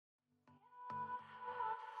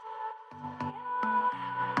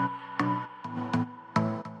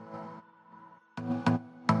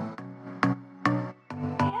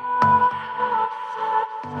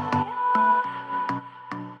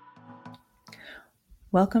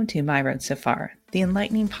Welcome to My Road So Far, the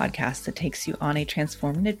enlightening podcast that takes you on a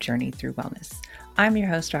transformative journey through wellness. I'm your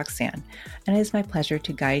host, Roxanne, and it is my pleasure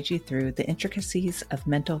to guide you through the intricacies of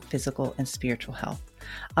mental, physical, and spiritual health.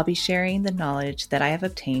 I'll be sharing the knowledge that I have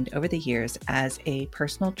obtained over the years as a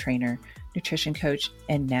personal trainer, nutrition coach,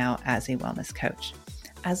 and now as a wellness coach,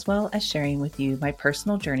 as well as sharing with you my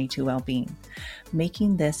personal journey to well-being,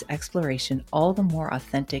 making this exploration all the more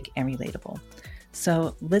authentic and relatable.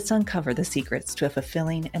 So let's uncover the secrets to a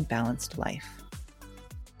fulfilling and balanced life.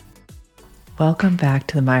 Welcome back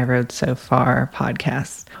to the My Road So Far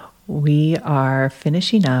podcast. We are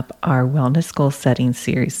finishing up our wellness goal setting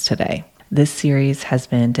series today. This series has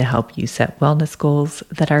been to help you set wellness goals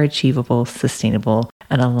that are achievable, sustainable,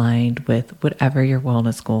 and aligned with whatever your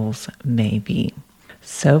wellness goals may be.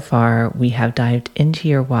 So far, we have dived into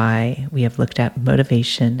your why. We have looked at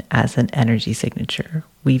motivation as an energy signature.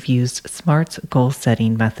 We've used SMART's goal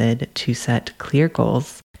setting method to set clear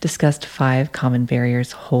goals, discussed 5 common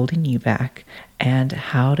barriers holding you back, and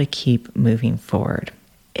how to keep moving forward.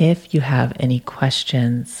 If you have any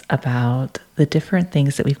questions about the different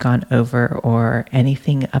things that we've gone over or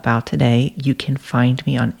anything about today, you can find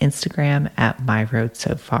me on Instagram at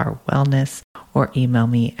myroadsofarwellness or email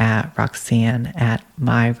me at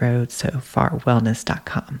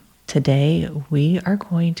roxanne@myroadsofarwellness.com. Today, we are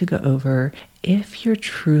going to go over if you're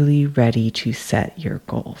truly ready to set your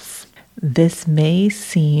goals. This may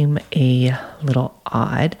seem a little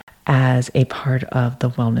odd as a part of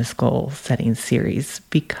the wellness goal setting series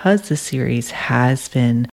because the series has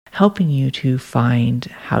been helping you to find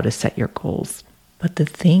how to set your goals. But the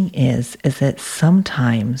thing is that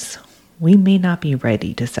sometimes we may not be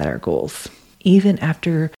ready to set our goals. Even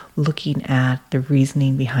after looking at the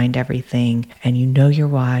reasoning behind everything and you know your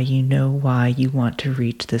why, you know why you want to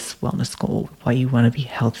reach this wellness goal, why you want to be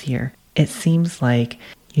healthier, it seems like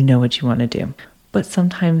you know what you want to do. But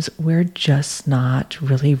sometimes we're just not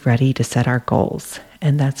really ready to set our goals,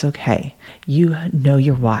 and that's okay. You know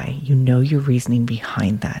your why. You know your reasoning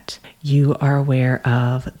behind that. You are aware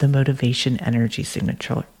of the motivation energy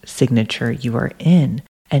signature you are in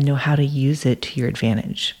and know how to use it to your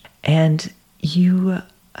advantage. And you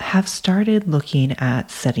have started looking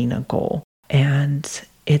at setting a goal, and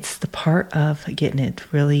it's the part of getting it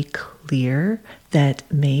really clear that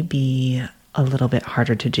may be a little bit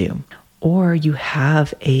harder to do. Or you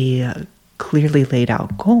have a clearly laid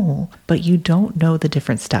out goal, but you don't know the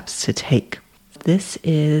different steps to take. This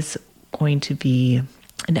is going to be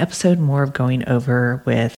an episode more of going over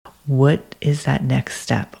with what is that next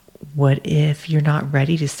step? What if you're not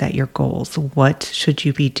ready to set your goals? What should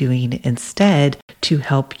you be doing instead to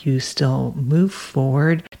help you still move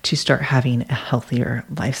forward to start having a healthier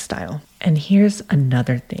lifestyle? And here's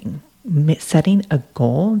another thing. Setting a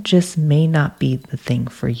goal just may not be the thing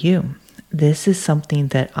for you. This is something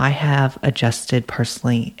that I have adjusted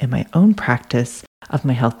personally in my own practice of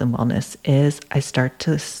my health and wellness is I start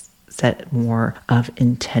to set more of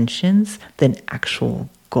intentions than actual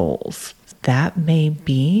goals. That may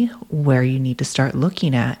be where you need to start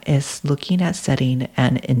looking at setting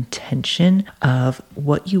an intention of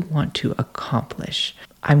what you want to accomplish.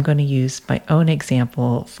 I'm going to use my own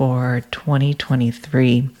example for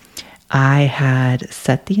 2023. I had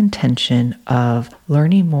set the intention of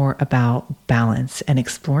learning more about balance and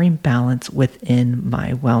exploring balance within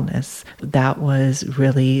my wellness. That was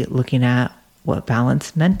really looking at what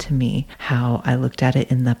balance meant to me, how I looked at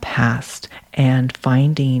it in the past, and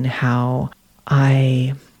finding how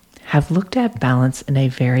I have looked at balance in a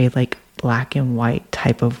very black and white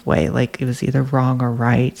type of way. Like it was either wrong or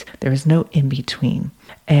right. There was no in between.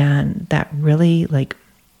 And that really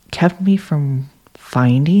kept me from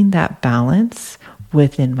finding that balance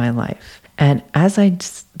within my life. And as I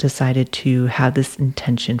decided to have this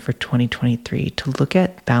intention for 2023 to look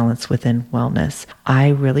at balance within wellness, I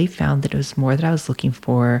really found that it was more that I was looking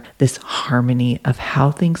for this harmony of how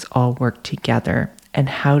things all work together and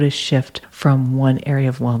how to shift from one area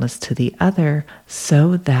of wellness to the other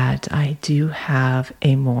so that I do have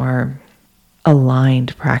a more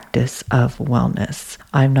aligned practice of wellness.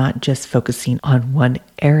 I'm not just focusing on one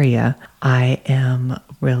area. I am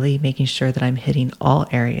really making sure that I'm hitting all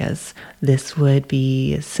areas. This would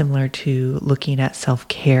be similar to looking at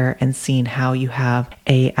self-care and seeing how you have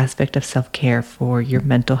an aspect of self-care for your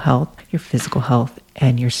mental health, your physical health,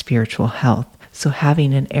 and your spiritual health. So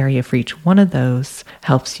having an area for each one of those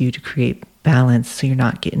helps you to create balance so you're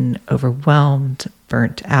not getting overwhelmed,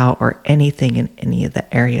 burnt out, or anything in any of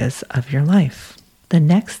the areas of your life. The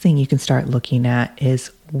next thing you can start looking at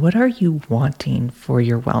is what are you wanting for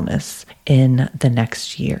your wellness in the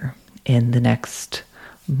next year, in the next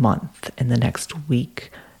month, in the next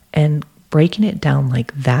week? And Breaking it down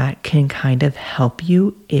like that can kind of help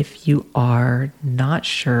you if you are not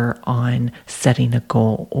sure on setting a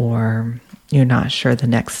goal, or you're not sure the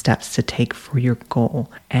next steps to take for your goal,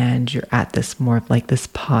 and you're at this more of like this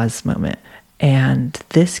pause moment. And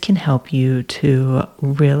this can help you to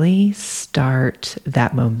really start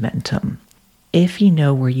that momentum. If you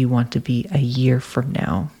know where you want to be a year from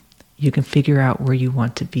now, you can figure out where you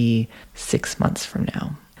want to be 6 months from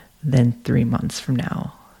now, then 3 months from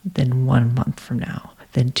now, then 1 month from now,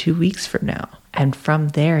 then 2 weeks from now. And from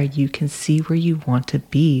there, you can see where you want to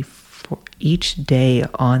be for each day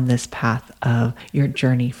on this path of your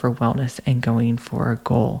journey for wellness and going for a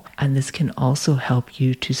goal. And this can also help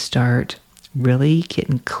you to start really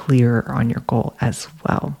getting clearer on your goal as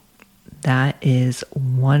well. That is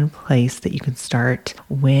one place that you can start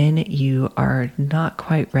when you are not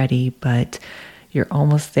quite ready, but you're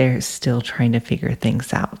almost there, still trying to figure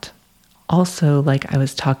things out. Also, like I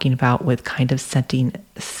was talking about with kind of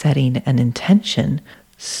setting an intention,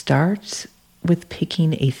 start with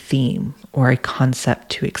picking a theme or a concept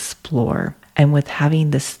to explore. And with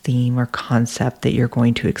having this theme or concept that you're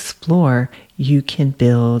going to explore, you can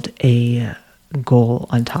build a goal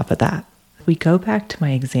on top of that. We go back to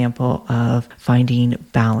my example of finding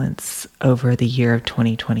balance over the year of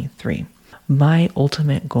 2023. My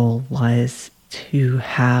ultimate goal was to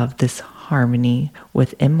have this harmony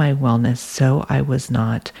within my wellness so I was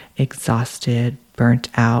not exhausted, burnt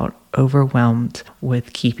out, overwhelmed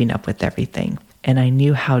with keeping up with everything. And I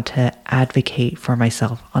knew how to advocate for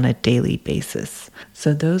myself on a daily basis.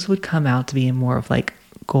 So those would come out to be more of like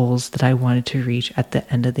goals that I wanted to reach at the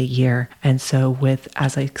end of the year. And so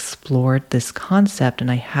as I explored this concept and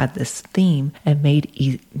I had this theme, it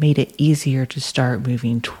made it easier to start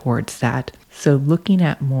moving towards that. So looking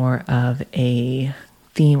at more of a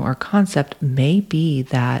theme or concept may be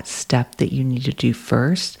that step that you need to do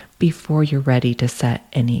first before you're ready to set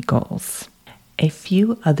any goals. A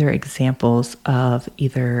few other examples of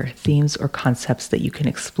either themes or concepts that you can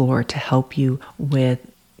explore to help you with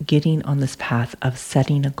getting on this path of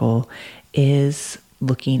setting a goal is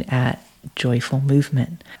looking at joyful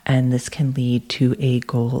movement. And this can lead to a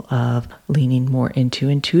goal of leaning more into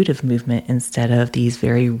intuitive movement instead of these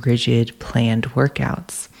very rigid planned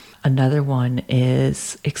workouts. Another one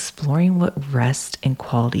is exploring what rest and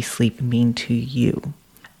quality sleep mean to you.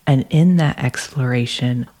 And in that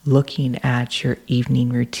exploration, looking at your evening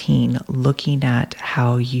routine, looking at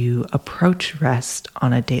how you approach rest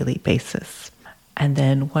on a daily basis. And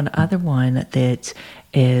then one other one that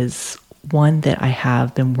is one that I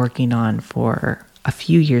have been working on for a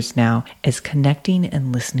few years now is connecting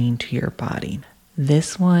and listening to your body.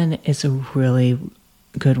 This one is a really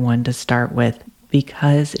good one to start with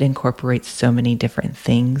because it incorporates so many different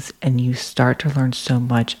things and you start to learn so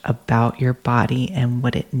much about your body and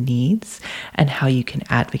what it needs and how you can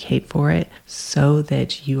advocate for it so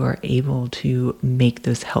that you are able to make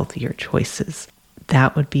those healthier choices.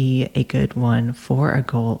 That would be a good one for a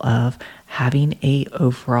goal of having an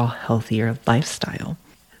overall healthier lifestyle.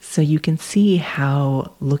 So you can see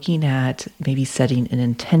how looking at maybe setting an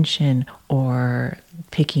intention or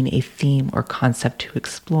picking a theme or concept to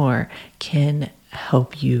explore can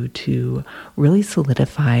help you to really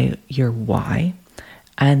solidify your why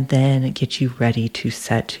and then get you ready to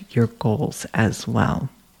set your goals as well.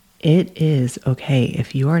 It is okay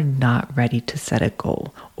if you are not ready to set a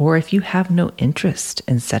goal or if you have no interest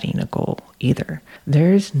in setting a goal either.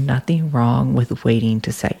 There's nothing wrong with waiting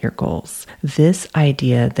to set your goals. This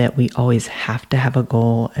idea that we always have to have a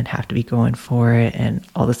goal and have to be going for it and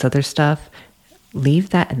all this other stuff,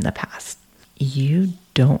 leave that in the past. You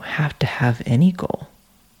don't have to have any goal.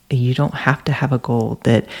 You don't have to have a goal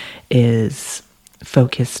that is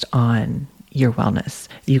focused on your wellness.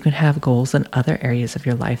 You can have goals in other areas of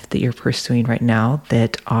your life that you're pursuing right now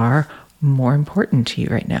that are more important to you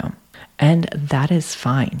right now. And that is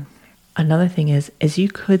fine. Another thing is you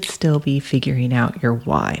could still be figuring out your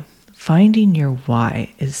why. Finding your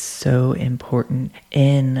why is so important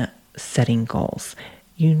in setting goals.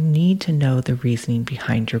 You need to know the reasoning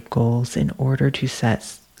behind your goals in order to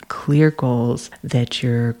set clear goals that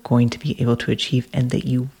you're going to be able to achieve and that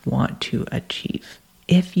you want to achieve.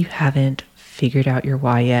 If you haven't figured out your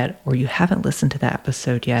why yet, or you haven't listened to that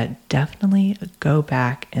episode yet, definitely go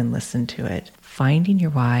back and listen to it. Finding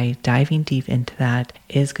your why, diving deep into that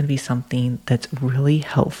is going to be something that's really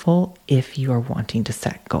helpful if you are wanting to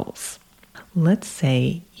set goals. Let's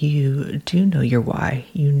say you do know your why,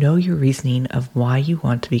 you know your reasoning of why you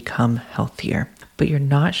want to become healthier, but you're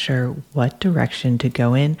not sure what direction to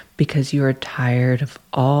go in because you are tired of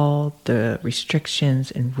all the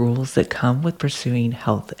restrictions and rules that come with pursuing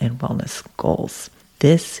health and wellness goals.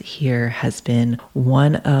 this here has been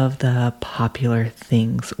one of the popular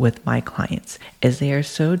things with my clients is they are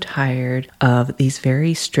so tired of these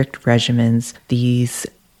very strict regimens, these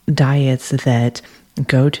diets that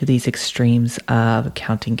go to these extremes of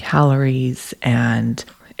counting calories and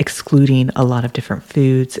excluding a lot of different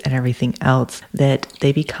foods and everything else, that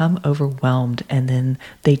they become overwhelmed and then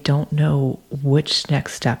they don't know which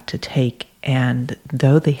next step to take. And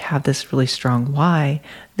though they have this really strong why,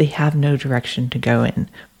 they have no direction to go in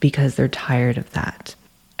because they're tired of that.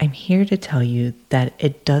 I'm here to tell you that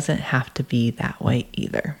it doesn't have to be that way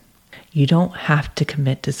either. You don't have to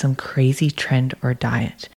commit to some crazy trend or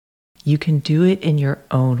diet. You can do it in your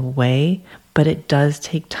own way, but it does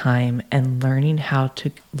take time and learning how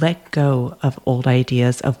to let go of old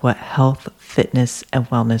ideas of what health, fitness, and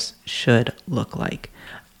wellness should look like.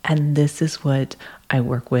 And this is what I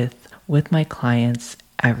work with my clients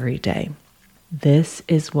every day. This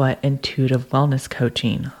is what intuitive wellness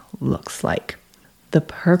coaching looks like. The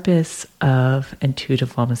purpose of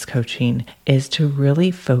intuitive wellness coaching is to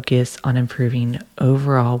really focus on improving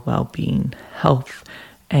overall well-being, health,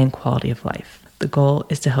 and quality of life. The goal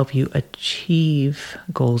is to help you achieve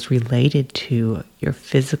goals related to your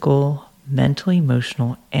physical, mental,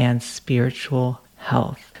 emotional, and spiritual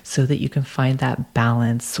health so that you can find that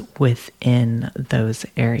balance within those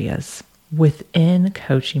areas. Within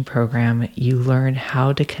coaching program, you learn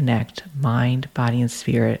how to connect mind, body, and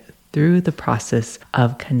spirit through the process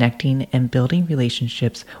of connecting and building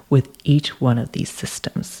relationships with each one of these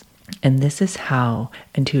systems. And this is how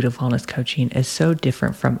intuitive wellness coaching is so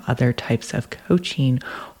different from other types of coaching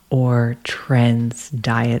or trends,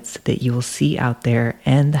 diets that you will see out there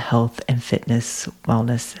in the health and fitness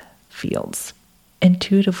wellness fields.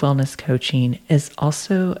 Intuitive wellness coaching is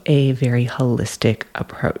also a very holistic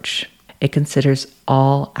approach. It considers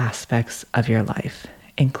all aspects of your life,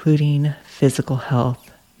 including physical health,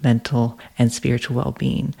 mental, and spiritual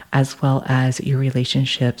well-being, as well as your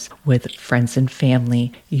relationships with friends and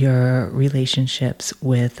family, your relationships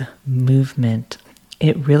with movement.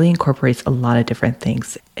 It really incorporates a lot of different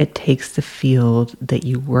things. It takes the field that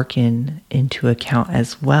you work in into account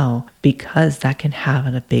as well, because that can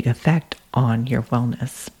have a big effect on your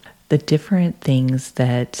wellness. The different things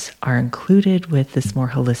that are included with this more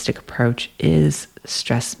holistic approach is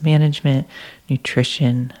stress management,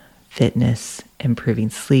 nutrition, fitness, improving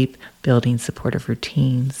sleep, building supportive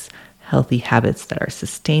routines, healthy habits that are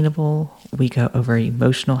sustainable. We go over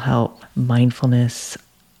emotional health, mindfulness,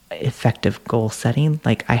 effective goal setting,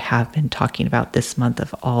 like I have been talking about this month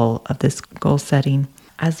of all of this goal setting,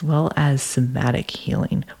 as well as somatic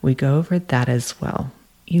healing. We go over that as well.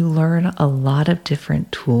 You learn a lot of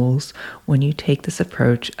different tools when you take this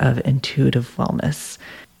approach of intuitive wellness.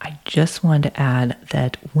 I just wanted to add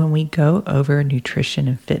that when we go over nutrition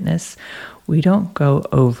and fitness, we don't go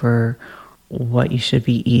over what you should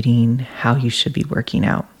be eating, how you should be working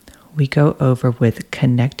out. We go over with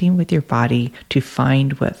connecting with your body to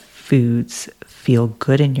find what foods feel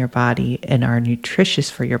good in your body and are nutritious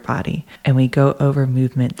for your body. And we go over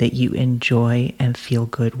movement that you enjoy and feel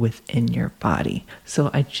good within your body. So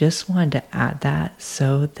I just wanted to add that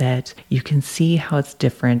so that you can see how it's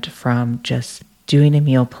different from just doing a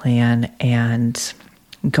meal plan and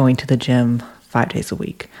going to the gym 5 days a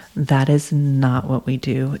week. That is not what we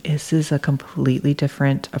do. This is a completely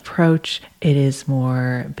different approach. It is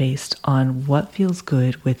more based on what feels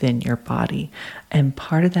good within your body. And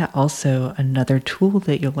part of that also, another tool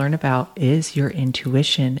that you'll learn about is your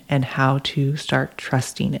intuition and how to start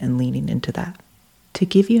trusting and leaning into that. To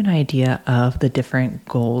give you an idea of the different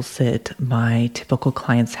goals that my typical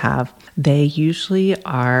clients have, they usually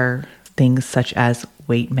are things such as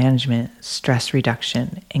weight management, stress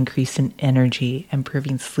reduction, increase in energy,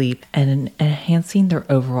 improving sleep, and enhancing their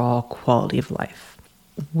overall quality of life.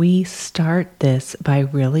 We start this by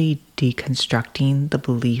really deconstructing the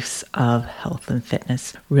beliefs of health and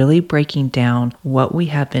fitness, really breaking down what we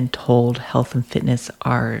have been told health and fitness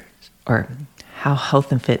are, or how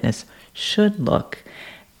health and fitness should look,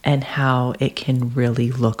 and how it can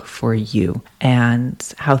really look for you,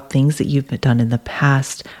 and how things that you've done in the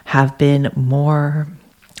past have been more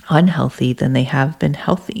unhealthy than they have been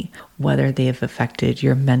healthy, whether they have affected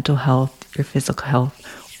your mental health, your physical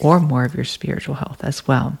health, or more of your spiritual health as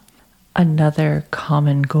well. Another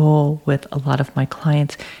common goal with a lot of my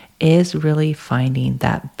clients is really finding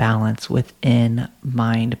that balance within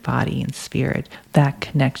mind, body, and spirit, that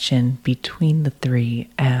connection between the three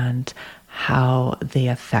and how they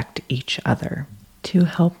affect each other. To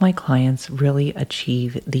help my clients really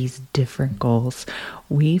achieve these different goals,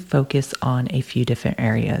 we focus on a few different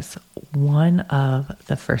areas. One of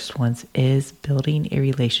the first ones is building a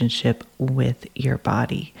relationship with your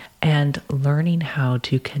body and learning how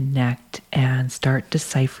to connect and start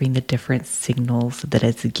deciphering the different signals that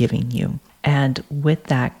it's giving you. And with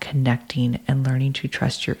that, connecting and learning to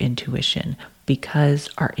trust your intuition, because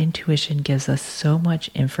our intuition gives us so much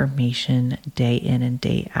information day in and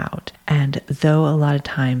day out. And though a lot of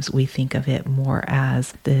times we think of it more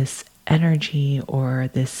as this energy or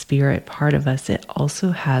this spirit part of us, it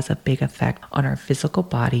also has a big effect on our physical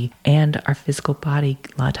body. And our physical body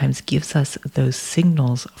a lot of times gives us those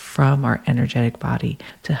signals from our energetic body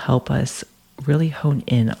to help us really hone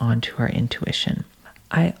in onto our intuition.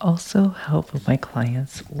 I also help my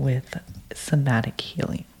clients with somatic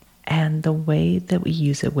healing. And the way that we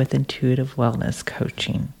use it with intuitive wellness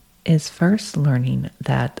coaching is first learning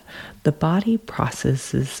that the body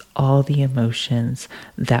processes all the emotions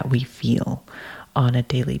that we feel on a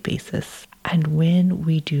daily basis. And when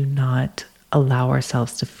we do not allow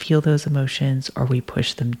ourselves to feel those emotions or we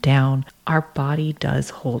push them down, our body does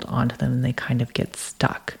hold on to them and they kind of get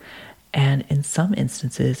stuck. And in some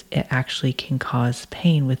instances, it actually can cause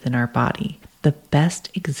pain within our body. The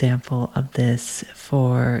best example of this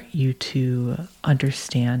for you to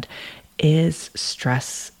understand is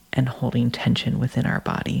stress and holding tension within our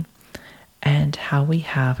body and how we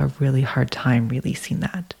have a really hard time releasing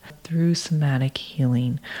that. Through somatic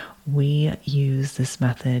healing, we use this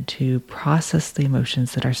method to process the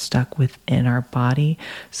emotions that are stuck within our body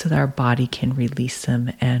so that our body can release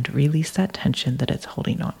them and release that tension that it's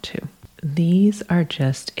holding on to. These are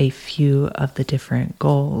just a few of the different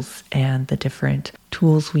goals and the different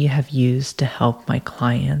tools we have used to help my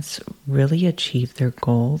clients really achieve their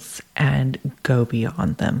goals and go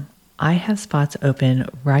beyond them. I have spots open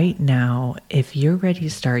right now if you're ready to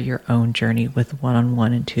start your own journey with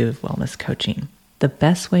one-on-one intuitive wellness coaching. The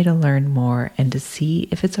best way to learn more and to see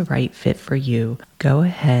if it's a right fit for you, go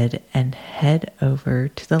ahead and head over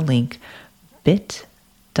to the link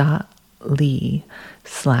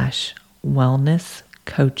bit.ly/wellness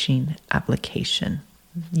coaching application.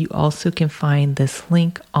 You also can find this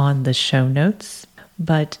link on the show notes,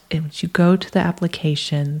 but if you go to the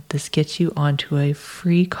application, this gets you onto a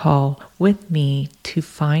free call with me to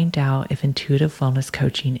find out if intuitive wellness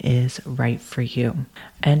coaching is right for you.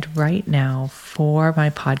 And right now, for my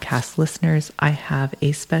podcast listeners, I have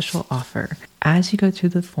a special offer. As you go through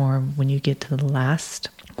the form, when you get to the last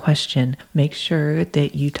question, make sure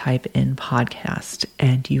that you type in podcast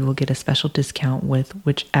and you will get a special discount with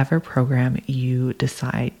whichever program you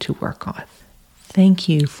decide to work on. Thank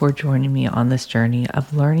you for joining me on this journey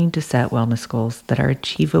of learning to set wellness goals that are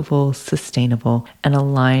achievable, sustainable, and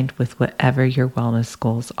aligned with whatever your wellness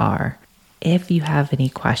goals are. If you have any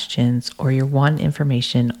questions or you want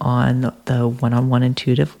information on the one-on-one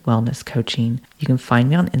intuitive wellness coaching, you can find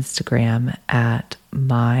me on Instagram at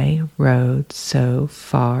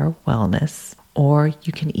myroadsofarwellness, or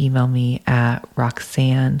you can email me at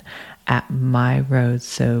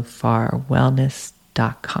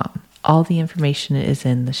roxanne@myroadsofarwellness.com. All the information is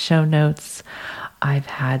in the show notes. I've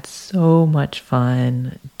had so much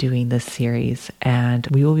fun doing this series, and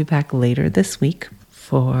we will be back later this week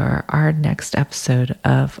for our next episode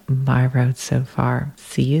of My Road So Far.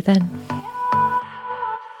 See you then.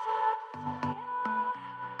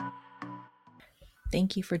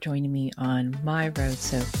 Thank you for joining me on My Road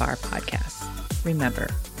So Far podcast. Remember,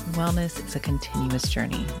 wellness is a continuous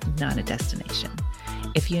journey, not a destination.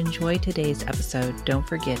 If you enjoyed today's episode, don't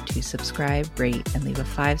forget to subscribe, rate, and leave a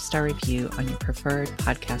 5-star review on your preferred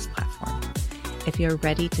podcast platform. If you're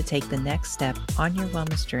ready to take the next step on your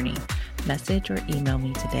wellness journey, message or email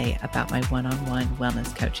me today about my one-on-one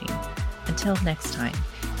wellness coaching. Until next time,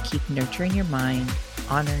 keep nurturing your mind,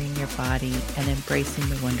 honoring your body, and embracing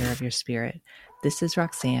the wonder of your spirit. This is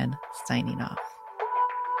Roxanne, signing off.